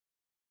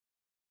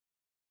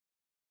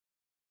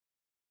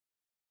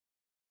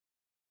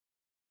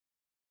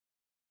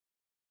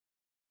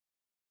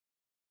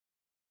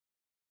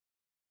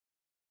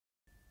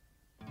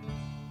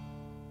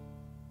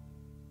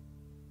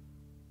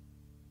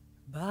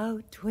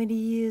About 20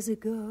 years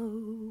ago,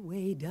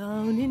 way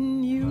down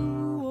in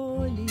New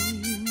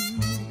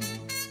Orleans,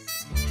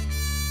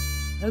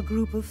 a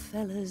group of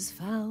fellas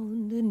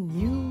found a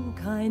new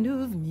kind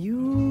of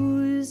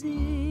music,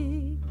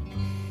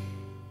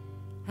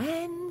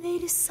 and they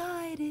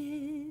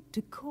decided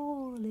to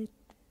call it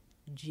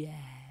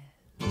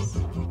jazz.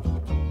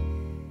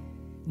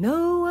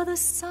 No other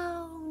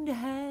sound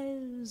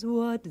has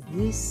what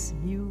this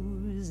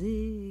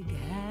music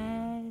has.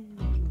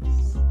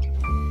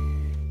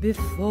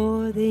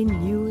 Before they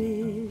knew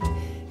it,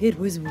 it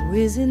was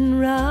whizzing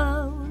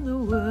round the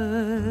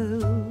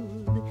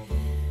world.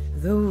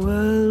 The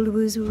world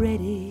was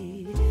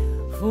ready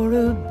for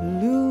a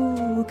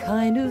blue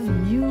kind of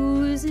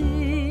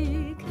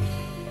music,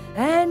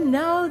 and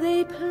now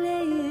they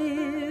play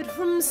it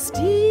from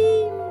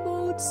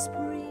Steamboat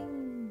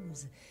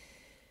Springs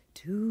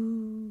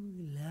to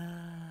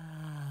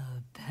La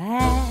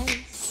Paz.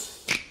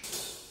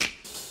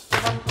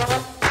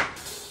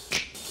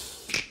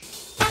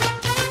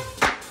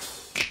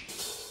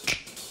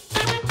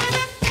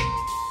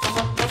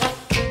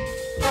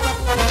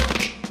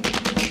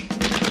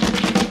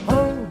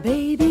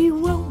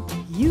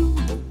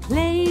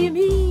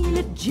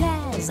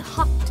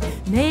 Hot,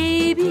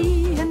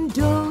 maybe, and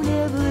don't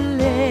ever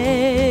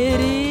let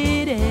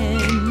it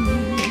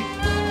end.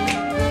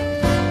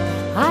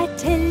 I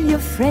tell your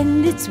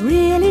friend it's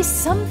really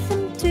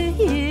something to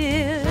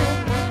hear.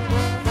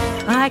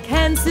 I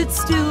can't sit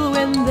still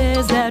when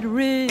there's that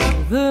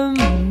rhythm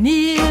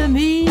near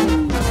me.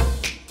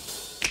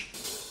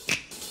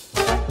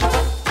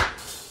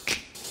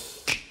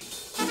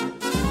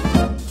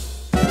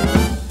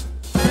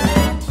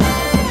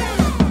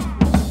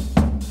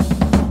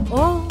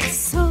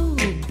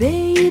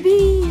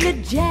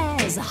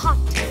 Jazz hot,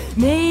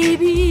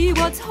 maybe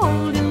what's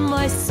holding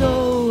my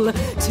soul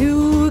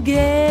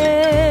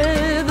together.